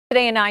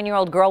Today, a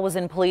 9-year-old girl was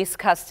in police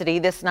custody.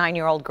 This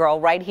 9-year-old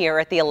girl right here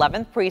at the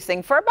 11th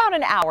precinct for about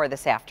an hour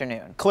this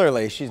afternoon.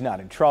 Clearly, she's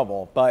not in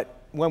trouble, but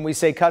when we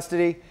say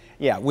custody,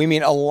 yeah, we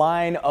mean a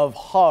line of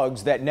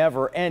hugs that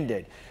never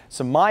ended.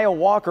 Samaya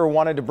Walker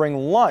wanted to bring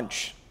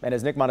lunch, and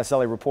as Nick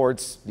Monticelli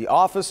reports, the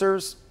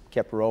officers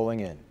kept rolling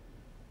in.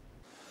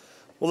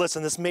 Well,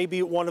 listen, this may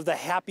be one of the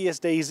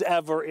happiest days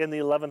ever in the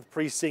 11th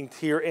precinct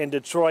here in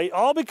Detroit,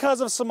 all because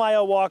of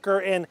Samaya Walker.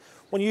 And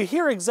when you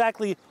hear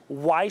exactly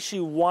why she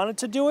wanted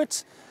to do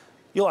it,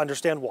 you'll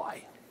understand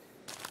why.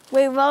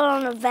 We wrote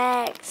on the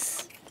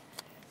bags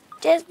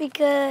just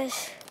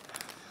because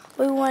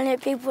we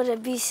wanted people to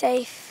be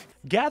safe.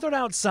 Gathered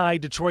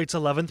outside Detroit's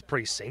 11th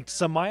precinct,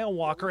 Samaya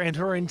Walker and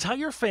her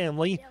entire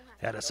family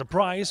had a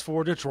surprise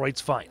for Detroit's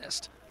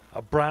finest,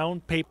 a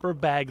brown paper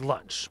bag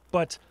lunch.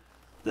 But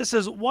this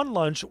is one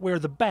lunch where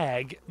the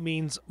bag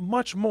means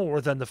much more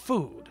than the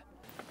food.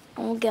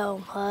 I'm gonna give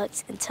them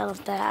hugs and tell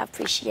them that I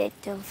appreciate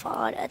them for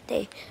all that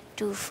they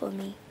do for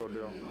me.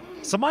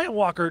 Samaya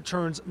Walker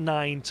turns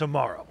 9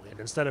 tomorrow, and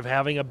instead of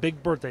having a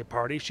big birthday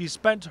party, she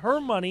spent her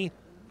money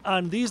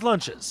on these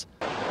lunches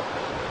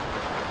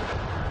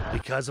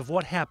because of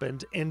what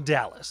happened in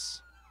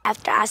Dallas.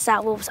 After I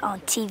saw what was on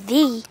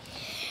TV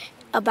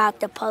about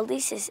the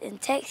police in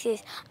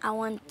Texas, I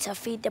want to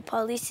feed the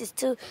police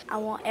too. I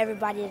want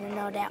everybody to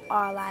know that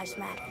all lives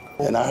matter.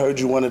 And I heard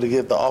you wanted to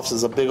give the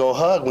officers a big old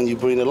hug when you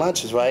bring the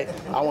lunches, right?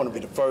 I want to be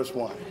the first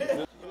one.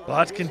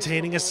 But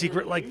containing a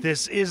secret like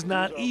this is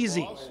not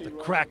easy. The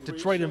crack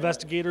Detroit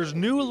investigators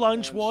knew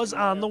lunch was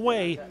on the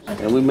way.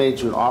 And we made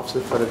you an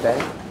officer for the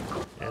day.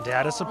 And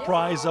had a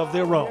surprise of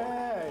their own.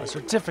 A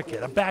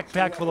certificate, a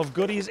backpack full of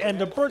goodies, and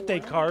a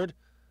birthday card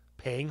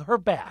paying her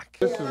back.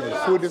 This is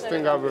the sweetest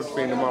thing I've ever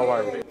seen in my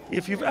life.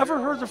 If you've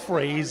ever heard the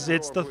phrase,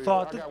 it's the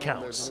thought that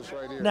counts.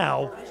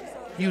 Now,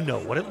 you know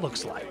what it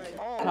looks like.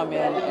 Come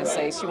in and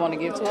say she want to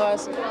give to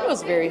us, it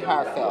was very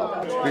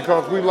heartfelt.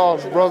 Because we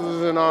lost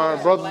brothers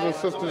and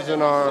sisters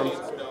in arms,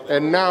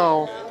 and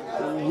now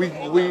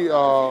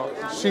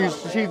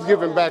she's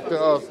giving back to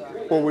us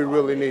what we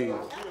really need.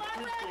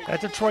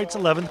 At Detroit's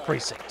 11th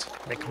precinct,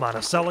 Nick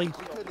Monticelli,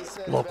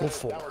 Local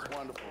 4.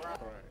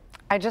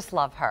 I just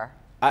love her.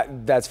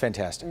 That's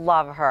fantastic.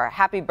 Love her.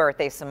 Happy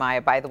birthday,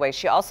 Samaya, by the way.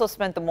 She also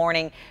spent the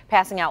morning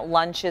passing out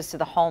lunches to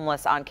the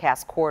homeless on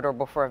Cass Corridor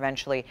before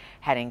eventually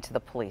heading to the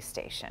police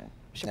station.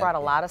 She brought a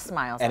lot of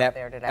smiles out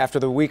there today. After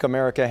the week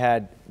America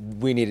had,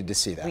 we needed to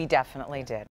see that. We definitely did.